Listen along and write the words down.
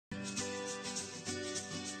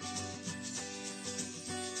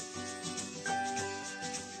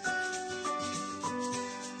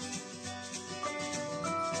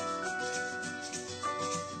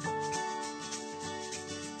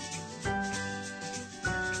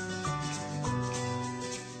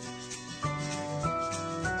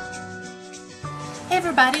Hey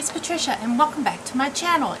everybody, it's Patricia and welcome back to my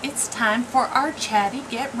channel. It's time for our Chatty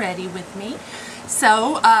Get Ready with me.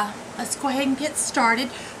 So let's go ahead and get started.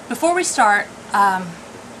 Before we start,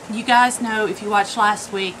 you guys know, if you watched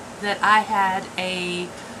last week, that I had a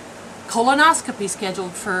colonoscopy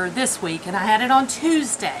scheduled for this week, and I had it on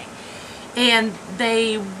Tuesday. And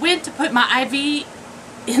they went to put my IV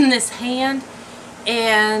in this hand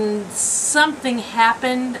and something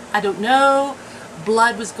happened. I don't know.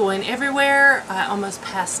 Blood was going everywhere. I almost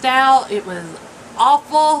passed out. It was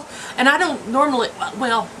awful. And I don't normally,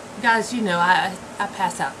 well, guys, you know, I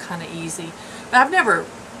pass out kind of easy. But I've never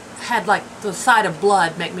had like the sight of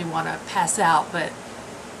blood make me want to pass out. But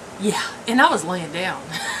yeah, and I was laying down.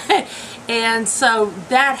 And so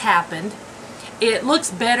that happened. It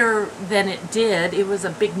looks better than it did. It was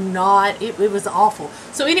a big knot. It was awful.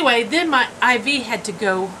 So anyway, then my IV had to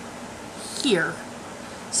go here.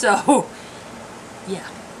 So yeah.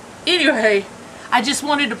 Anyway, I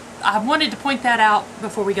wanted to point that out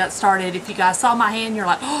before we got started. If you guys saw my hand, you're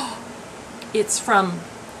like, oh, it's from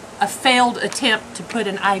a failed attempt to put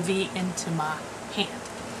an IV into my hand.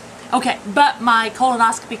 Okay, but my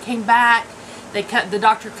colonoscopy came back. The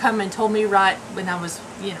doctor come and told me right when I was,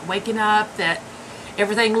 you know, waking up that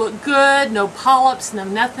everything looked good, no polyps, no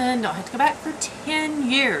nothing. Don't have to go back for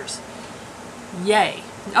 10 years. Yay.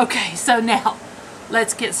 Okay, so now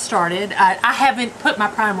let's get started. I haven't put my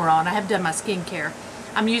primer on. I have done my skincare.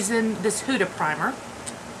 I'm using this Huda primer.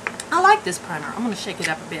 I like this primer. I'm going to shake it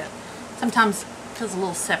up a bit. Sometimes it feels a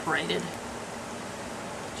little separated.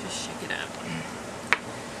 Just shake it up.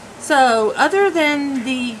 So other than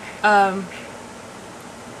the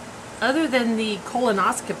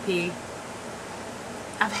colonoscopy,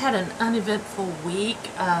 I've had an uneventful week.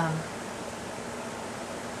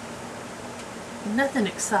 Nothing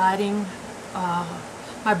exciting.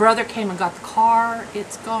 My brother came and got the car.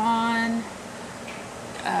 It's gone.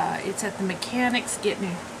 It's at the mechanics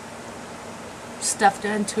getting stuff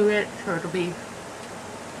done to it, so it'll be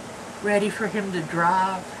ready for him to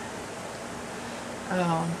drive.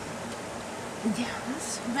 Yeah,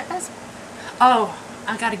 that's oh,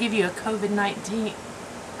 I got to give you a COVID-19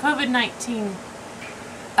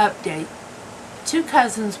 update. 2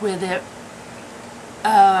 cousins with it.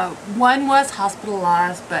 One was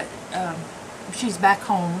hospitalized, but she's back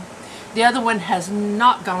home. The other one has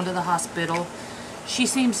not gone to the hospital. She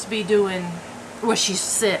seems to be doing, well, she's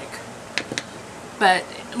sick, but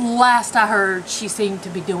last I heard she seemed to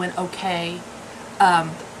be doing okay.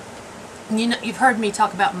 You know, you've heard me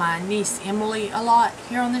talk about my niece Emily a lot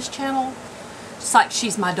here on this channel. It's like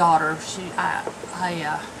she's my daughter. I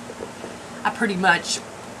pretty much,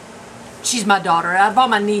 she's my daughter. Out of all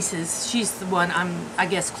my nieces, she's the one I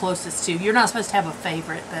guess, closest to. You're not supposed to have a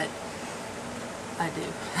favorite, but I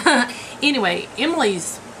do. Anyway,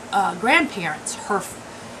 Emily's grandparents,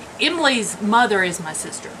 Emily's mother is my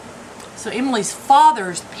sister. So Emily's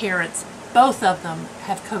father's parents, both of them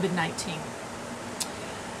have COVID-19.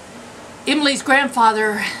 Emily's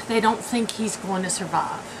grandfather, they don't think he's going to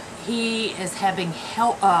survive. He is having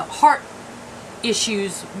heart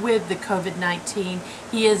issues with the COVID-19.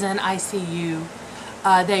 He is in ICU.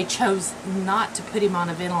 They chose not to put him on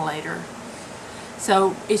a ventilator.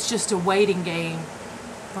 So it's just a waiting game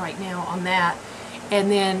right now on that.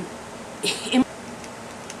 And then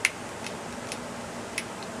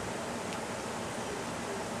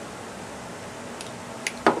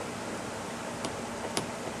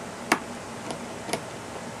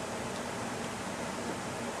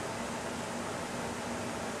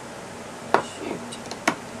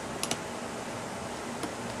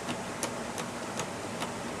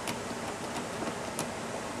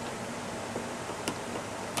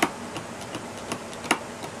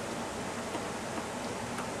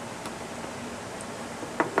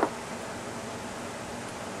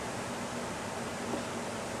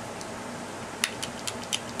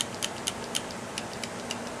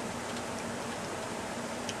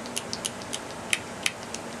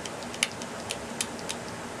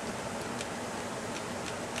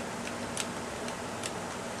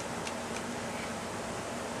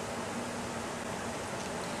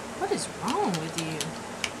what is wrong with you?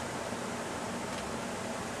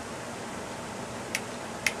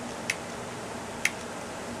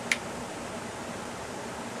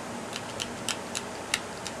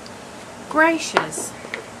 Gracious.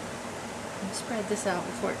 Let me spread this out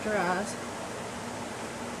before it dries.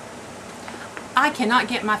 I cannot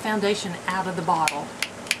get my foundation out of the bottle.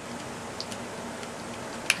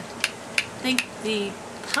 I think the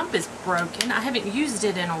pump is broken. I haven't used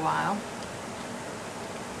it in a while.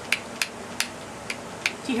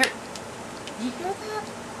 Do you hear that?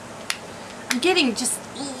 I'm getting just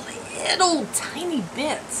little tiny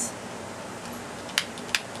bits.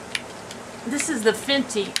 This is the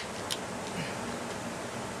Fenty.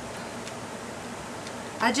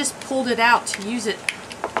 I just pulled it out to use it.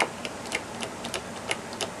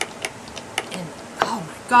 And oh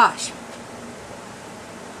my gosh.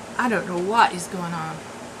 I don't know what is going on.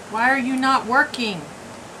 Why are you not working?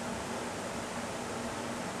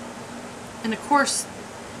 And of course,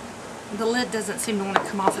 the lid doesn't seem to want to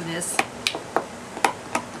come off of this.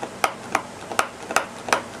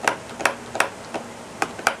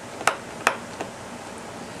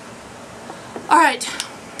 Alright,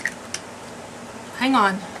 hang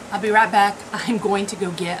on, I'll be right back. I'm going to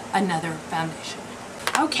go get another foundation.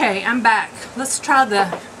 Okay, I'm back. Let's try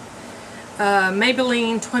the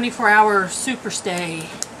Maybelline 24-Hour Superstay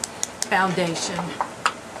Foundation.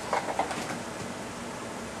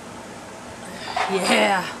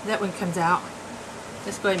 Yeah, that one comes out.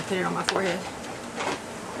 Let's go ahead and put it on my forehead.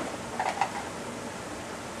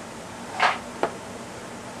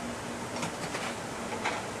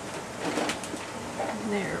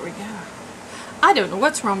 There we go. I don't know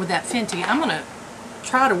what's wrong with that Fenty. I'm going to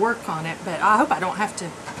try to work on it, but I hope I don't have to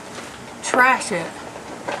trash it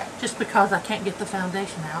just because I can't get the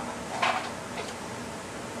foundation out.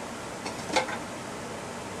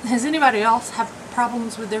 Has anybody else have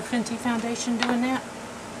problems with their Fenty foundation doing that?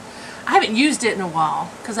 I haven't used it in a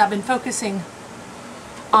while because I've been focusing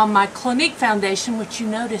on my Clinique foundation, which you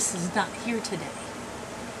notice is not here today.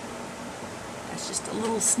 That's just a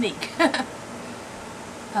little sneak.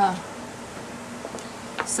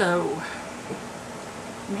 So,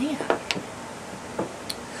 man,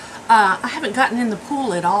 I haven't gotten in the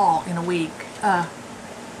pool at all in a week.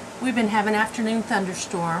 We've been having afternoon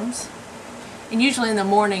thunderstorms, and usually in the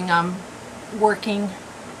morning I'm working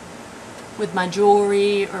with my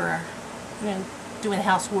jewelry or, you know, doing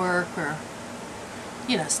housework or,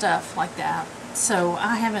 you know, stuff like that. So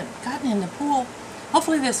I haven't gotten in the pool.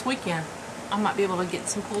 Hopefully this weekend I might be able to get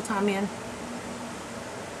some pool time in.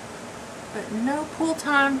 But no pool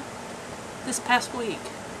time this past week.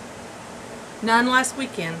 None last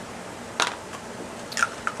weekend.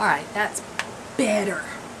 Alright, that's better.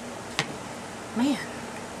 Man.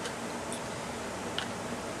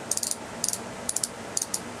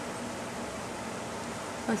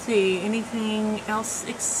 Let's see, anything else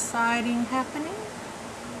exciting happening?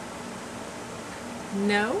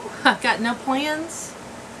 No, I've got no plans.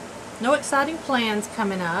 No exciting plans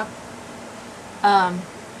coming up.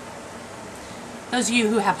 Those of you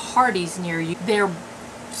who have Hardee's near you, their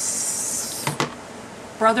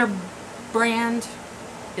brother brand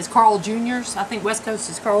is Carl Jr.'s. I think West Coast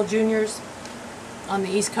is Carl Jr.'s. On the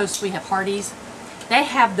East Coast we have Hardee's. They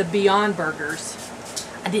have the Beyond Burgers.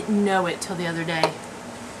 I didn't know it till the other day.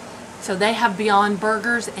 So they have Beyond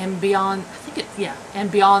Burgers and Beyond, I think it, yeah,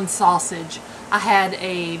 and Beyond Sausage. I had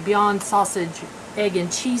a Beyond Sausage egg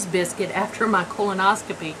and cheese biscuit after my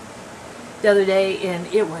colonoscopy the other day, and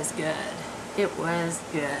it was good. It was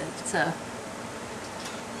good. So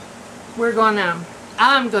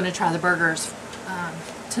I'm gonna try the burgers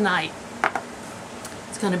tonight.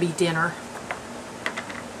 It's gonna be dinner.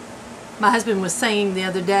 My husband was saying the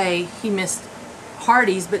other day he missed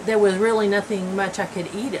Hardee's, but there was really nothing much I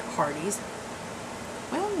could eat at Hardee's.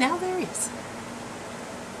 Well, now there is.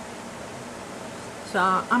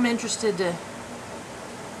 So I'm interested to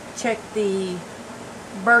check the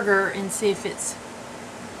burger and see if it's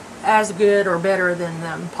as good or better than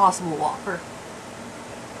the Impossible Whopper.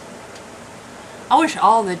 I wish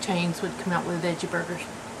all the chains would come out with veggie burgers.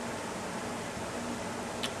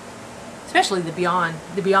 Especially the Beyond.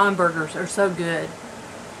 The Beyond burgers are so good.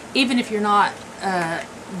 Even if you're not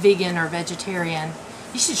vegan or vegetarian,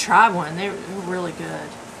 you should try one. They're really good.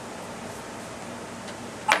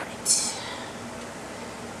 Alright.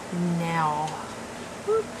 Now,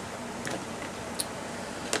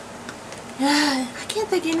 I can't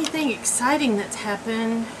think of anything exciting that's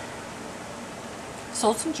happened.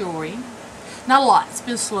 Sold some jewelry. Not a lot. It's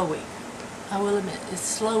been a slow week. I will admit, it's a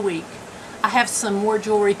slow week. I have some more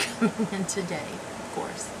jewelry coming in today, of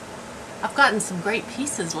course. I've gotten some great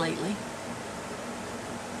pieces lately.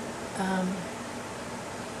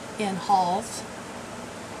 In hauls.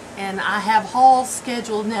 And I have hauls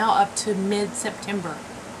scheduled now up to mid-September.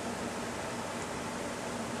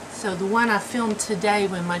 So the one I filmed today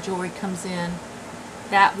when my jewelry comes in,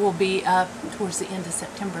 that will be up towards the end of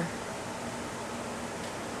September.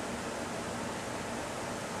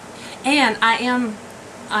 And I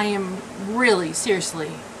am really,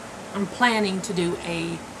 seriously, I'm planning to do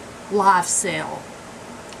a live sale,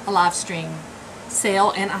 a live stream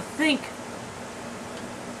sale, and I think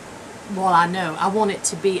well, I know, I want it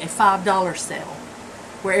to be a $5 sale,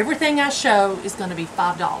 where everything I show is going to be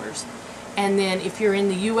 $5. And then if you're in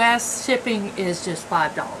the US, shipping is just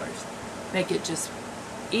 $5. Make it just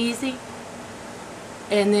easy.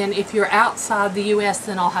 And then if you're outside the US,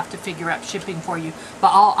 then I'll have to figure out shipping for you. But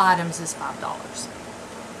all items is $5.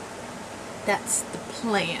 That's the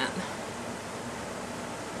plan.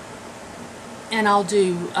 And I'll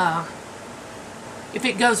do, if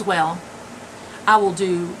it goes well, I will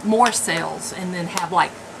do more sales and then have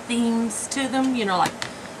like themes to them, you know, like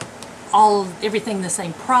everything the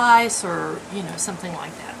same price, or you know, something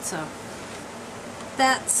like that. So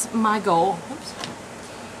that's my goal. Oops.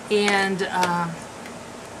 And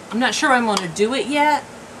I'm not sure I'm going to do it yet.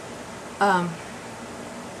 I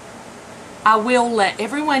will let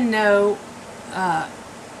everyone know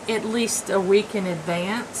at least a week in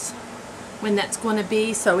advance when that's going to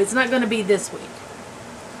be. So it's not going to be this week.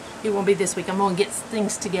 It won't be this week. I'm going to get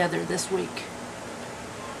things together this week.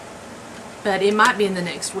 But it might be in the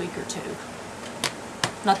next week or two.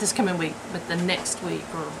 Not this coming week, but the next week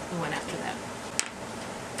or the one after that.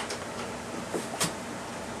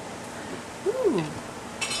 Ooh.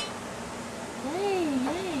 Yay,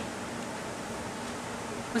 yay.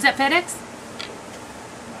 Was that FedEx?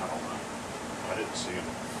 I don't know. I didn't see him.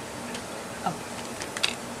 Oh.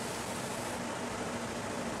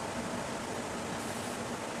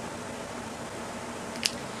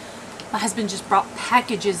 My husband just brought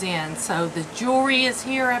packages in, so the jewelry is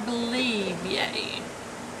here, I believe. Yay.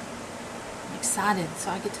 I'm excited,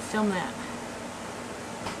 so I get to film that.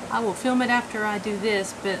 I will film it after I do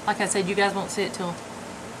this, but like I said, you guys won't see it till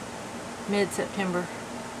mid-September.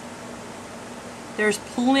 There's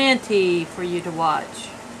plenty for you to watch.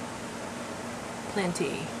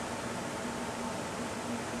 Plenty.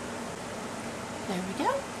 There we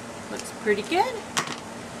go. Looks pretty good.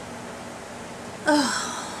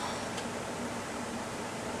 Ugh.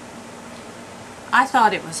 I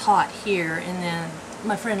thought it was hot here, and then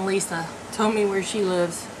my friend Lisa told me where she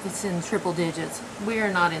lives it's in triple digits. We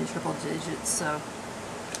are not in triple digits, so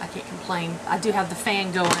I can't complain. I do have the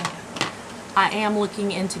fan going. I am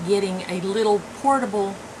looking into getting a little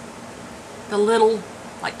portable, the little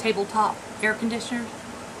like tabletop air conditioners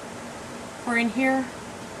for in here.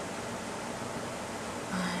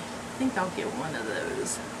 I think I'll get one of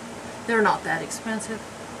those. They're not that expensive.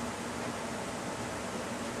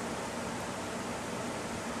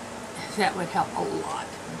 That would help a lot.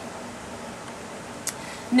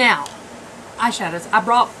 Now, eyeshadows. I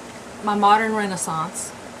brought my Modern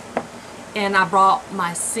Renaissance and I brought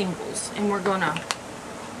my singles, and we're gonna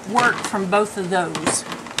work from both of those.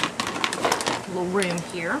 A little room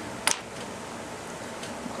here.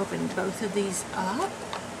 Open both of these up.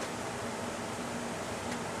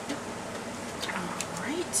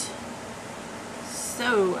 Alright.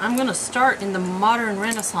 So I'm gonna start in the Modern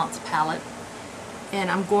Renaissance palette. And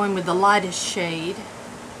I'm going with the lightest shade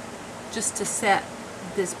just to set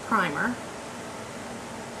this primer.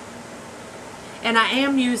 And I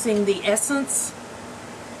am using the Essence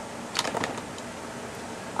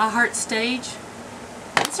I Heart Stage.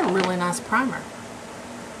 It's a really nice primer.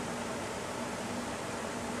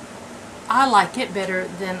 I like it better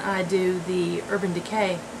than I do the Urban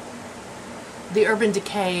Decay. The Urban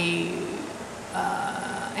Decay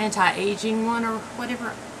anti-aging one or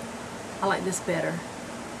whatever. I like this better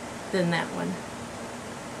than that one.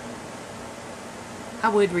 I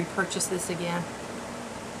would repurchase this again.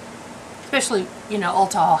 Especially, you know,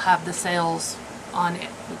 Ulta will have the sales on it,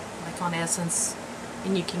 like on Essence,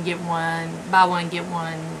 and you can get one, buy one, get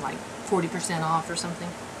one, like 40% off or something.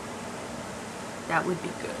 That would be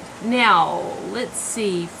good. Now, let's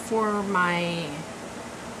see, for my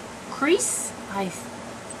crease, I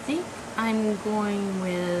think I'm going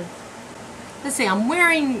with, let's see, I'm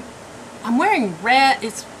wearing red.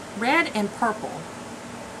 It's red and purple.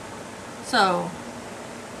 So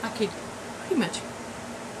I could pretty much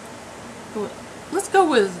go with, let's go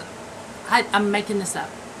with, I'm making this up,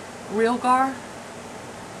 Real Gar.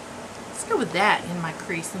 Let's go with that in my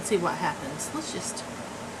crease and see what happens. Let's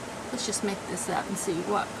just make this up and see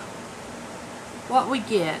what we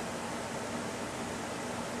get.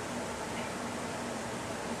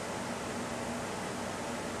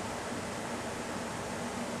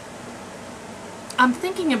 I'm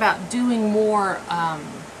thinking about doing more,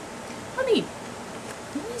 let me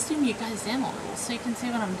zoom you guys in a little so you can see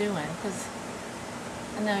what I'm doing, because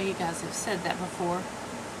I know you guys have said that before.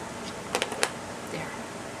 There.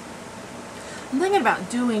 I'm thinking about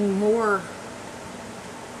doing more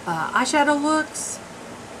eyeshadow looks,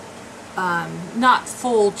 not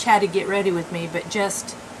full Chatty Get Ready With Me, but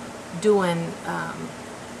just doing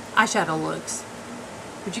eyeshadow looks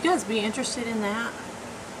Would you guys be interested in that?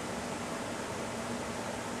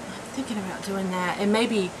 I'm thinking about doing that, and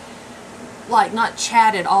maybe like not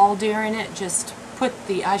chat at all during it, just put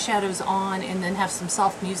the eyeshadows on and then have some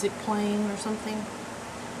soft music playing or something.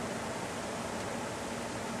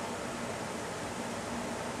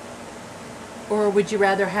 Or would you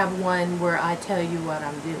rather have one where I tell you what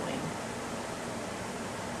I'm doing?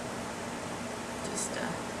 Just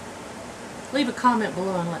leave a comment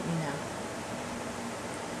below and let me know.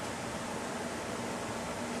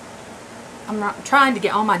 I'm not trying to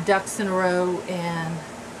get all my ducks in a row and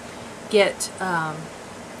get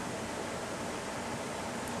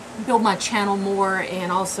build my channel more,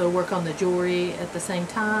 and also work on the jewelry at the same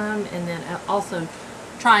time, and then also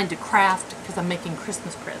trying to craft because I'm making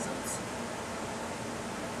Christmas presents.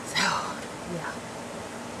 So yeah,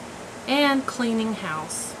 and cleaning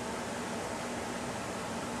house,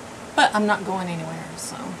 but I'm not going anywhere,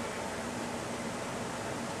 so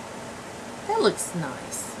that looks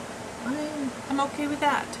nice. I'm okay with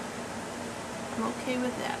that. I'm okay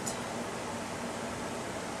with that.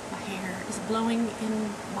 My hair is blowing in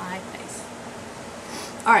my face.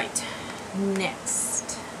 Alright,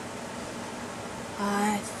 next.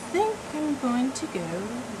 I think I'm going to go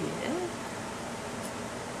with...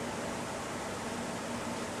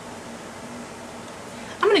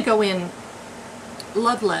 I'm going to go in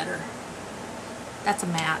Love Letter. That's a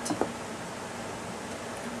matte.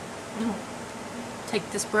 Take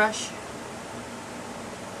this brush.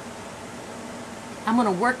 I'm going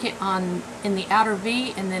to work it on in the outer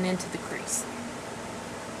V and then into the crease.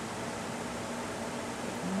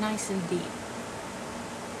 Nice and deep.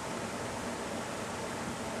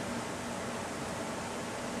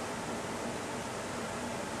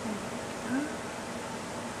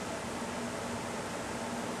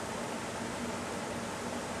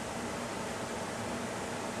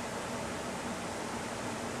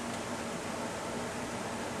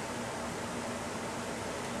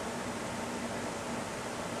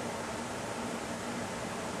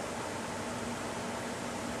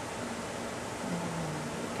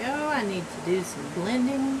 I need to do some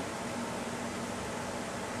blending.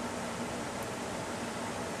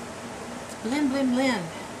 Blend, blend, blend.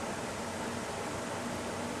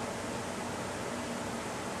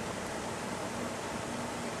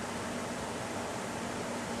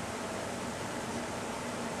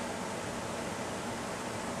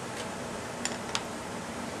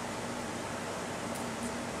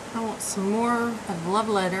 I want some more of Love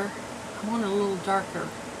Letter. I want it a little darker.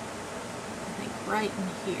 I think right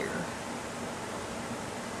in here.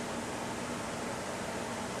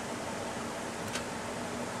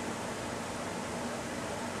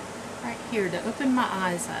 Right here to open my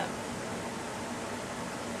eyes up.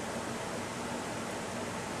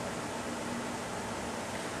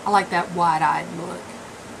 I like that wide-eyed look.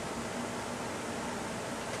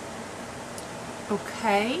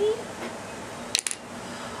 Okay.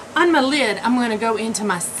 On my lid, I'm going to go into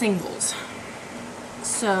my singles.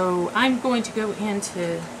 So I'm going to go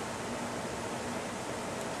into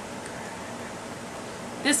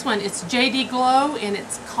this one. It's JD Glow and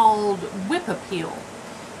it's called Whip Appeal.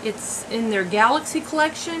 It's in their Galaxy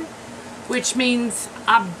collection, which means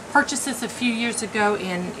I purchased this a few years ago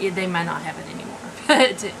and they might not have it anymore,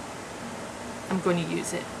 but I'm going to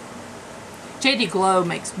use it. JD Glow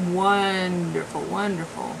makes wonderful,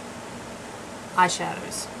 wonderful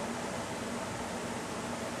eyeshadows.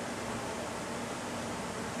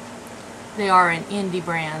 They are an indie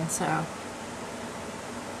brand, so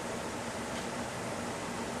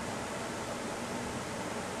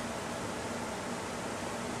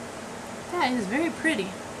that is very pretty.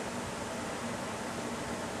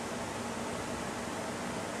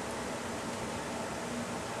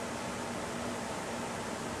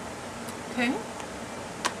 Okay.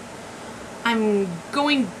 I'm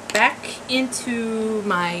going back into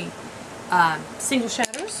my single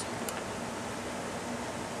shadows.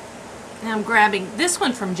 And I'm grabbing this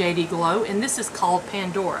one from JD Glow, and this is called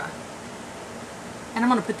Pandora. And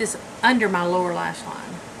I'm going to put this under my lower lash line.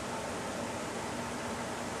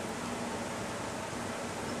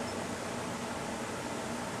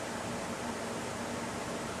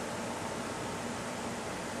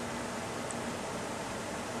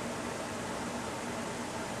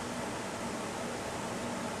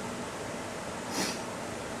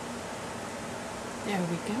 There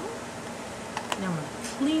we go. Now I'm going to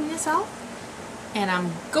clean this off, and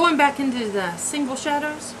I'm going back into the single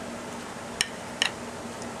shadows.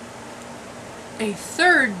 A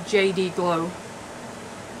third JD Glow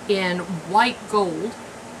in white gold.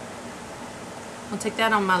 I'll take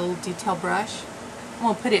that on my little detail brush. I'm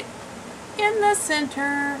going to put it in the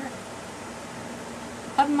center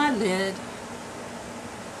of my lid.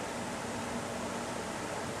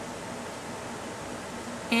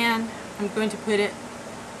 And I'm going to put it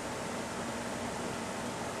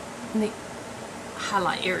in the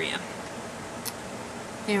highlight area.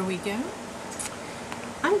 There we go.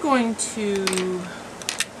 I'm going to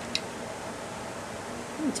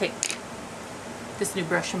take this new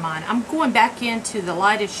brush of mine. I'm going back into the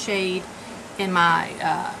lightest shade in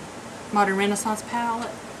my Modern Renaissance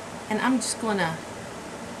palette, and I'm just going to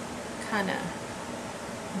kind of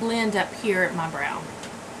blend up here at my brow.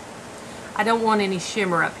 I don't want any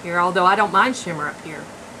shimmer up here, although I don't mind shimmer up here.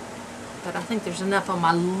 But I think there's enough on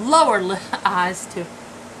my lower eyes to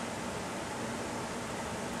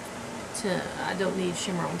I don't need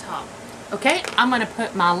shimmer on top. Okay, I'm going to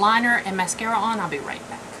put my liner and mascara on. I'll be right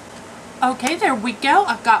back. Okay, there we go.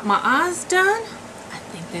 I've got my eyes done. I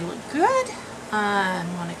think they look good. I'm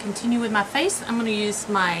going to continue with my face. I'm going to use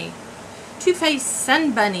my Too Faced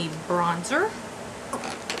Sun Bunny bronzer.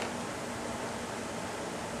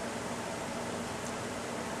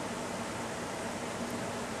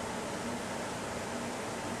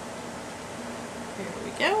 There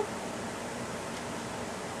we go.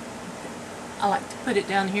 I like to put it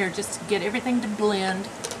down here just to get everything to blend.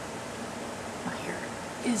 My hair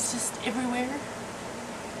is just everywhere.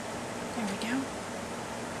 There we go.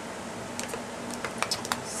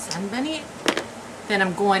 Sun Bunny. Then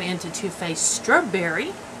I'm going into Too Faced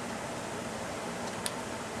Strobeberry.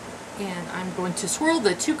 And I'm going to swirl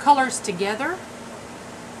the two colors together.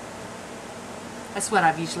 That's what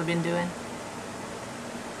I've usually been doing.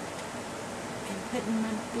 And putting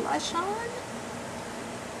my blush on.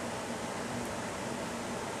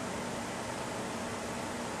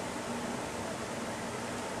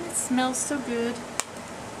 It smells so good.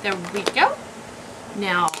 There we go.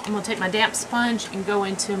 Now I'm going to take my damp sponge and go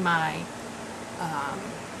into my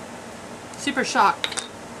Super Shock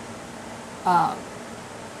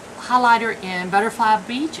highlighter in Butterfly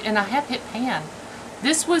Beach, and I have hit pan.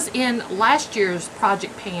 This was in last year's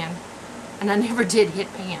project pan, and I never did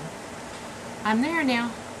hit pan. I'm there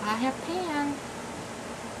now. I have pan.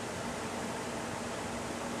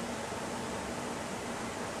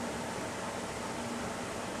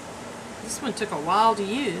 This one took a while to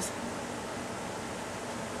use.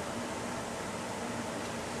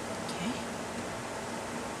 Okay.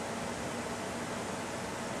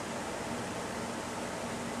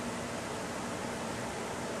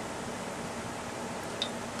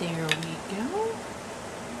 There we go.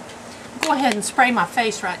 Go ahead and spray my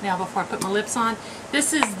face right now before I put my lips on.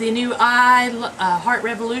 This is the new Heart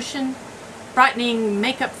Revolution Brightening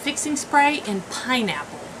Makeup Fixing Spray in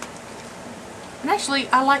Pineapple. And actually,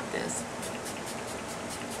 I like this.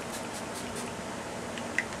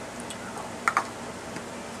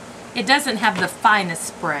 It doesn't have the finest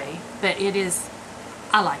spray, but it is,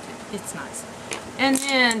 I like it. It's nice. And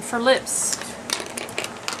then for lips,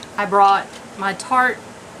 I brought my Tarte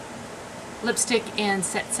lipstick in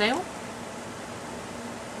Set Sail.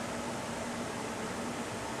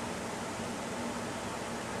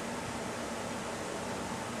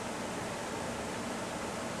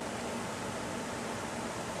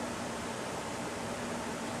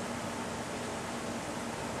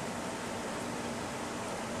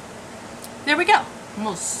 There we go. And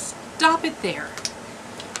we'll stop it there.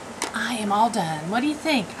 I am all done. What do you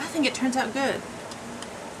think? I think it turns out good.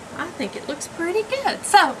 I think it looks pretty good.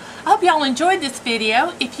 So, I hope y'all enjoyed this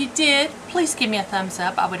video. If you did, please give me a thumbs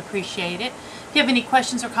up. I would appreciate it. If you have any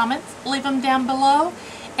questions or comments, leave them down below.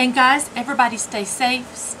 And guys, everybody stay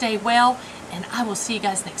safe, stay well, and I will see you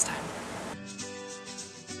guys next time.